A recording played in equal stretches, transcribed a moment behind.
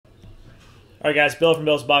All right, guys, Bill from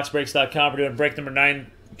BillsBoxBreaks.com. We're doing break number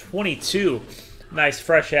 922. Nice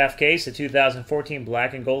fresh half case of 2014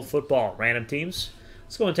 black and gold football. Random teams.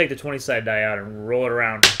 Let's go and take the 20-side die out and roll it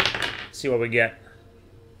around. See what we get.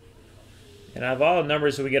 And out of all the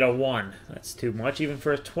numbers, we get a 1. That's too much, even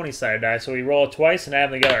for a 20-sided die. So we roll it twice and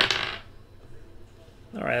add them together.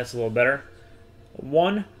 All right, that's a little better. A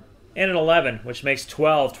 1 and an 11, which makes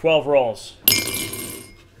 12. 12 rolls.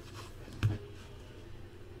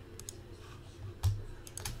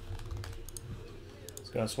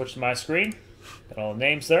 Going to switch to my screen. Got all the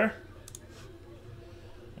names there.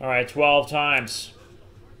 All right, 12 times.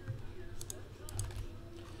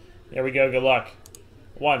 There we go. Good luck.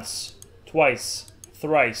 Once, twice,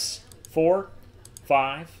 thrice, 4,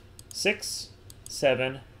 5, 6,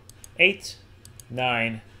 7, 8,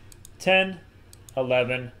 9, 10,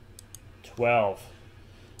 11, 12.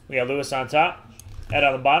 We got Lewis on top. Ed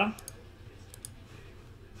on the bottom.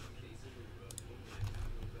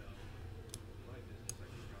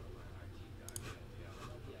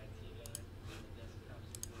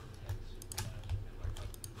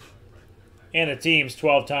 And the teams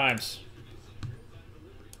 12 times.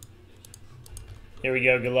 Here we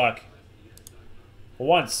go. Good luck.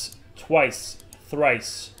 Once, twice,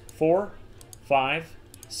 thrice, 4, 5,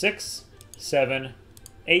 6, 7,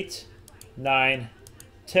 8, 9,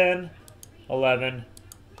 10, 11,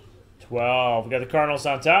 12. We got the Cardinals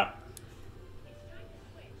on top.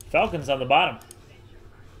 Falcons on the bottom.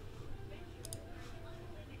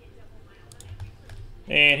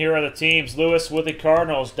 And here are the teams. Lewis with the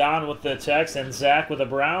Cardinals, Don with the Texans, Zach with the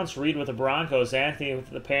Browns, Reed with the Broncos, Anthony with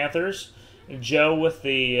the Panthers, Joe with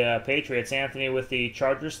the Patriots, Anthony with the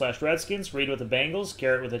Chargers/Redskins, Reed with the Bengals,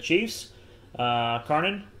 Garrett with the Chiefs,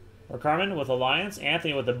 Carmen with the Lions,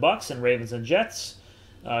 Anthony with the Bucks and Ravens and Jets,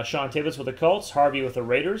 Sean Tibbetts with the Colts, Harvey with the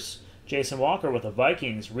Raiders, Jason Walker with the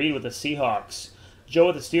Vikings, Reed with the Seahawks, Joe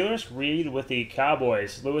with the Steelers, Reed with the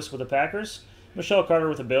Cowboys, Lewis with the Packers, Michelle Carter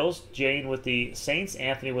with the Bills, Jane with the Saints,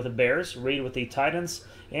 Anthony with the Bears, Reed with the Titans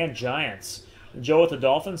and Giants, Joe with the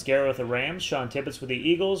Dolphins, Garrett with the Rams, Sean Tibbetts with the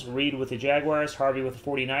Eagles, Reed with the Jaguars, Harvey with the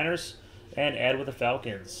 49ers, and Ed with the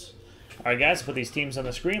Falcons. All right, guys, put these teams on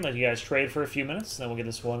the screen, let you guys trade for a few minutes, then we'll get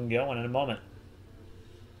this one going in a moment.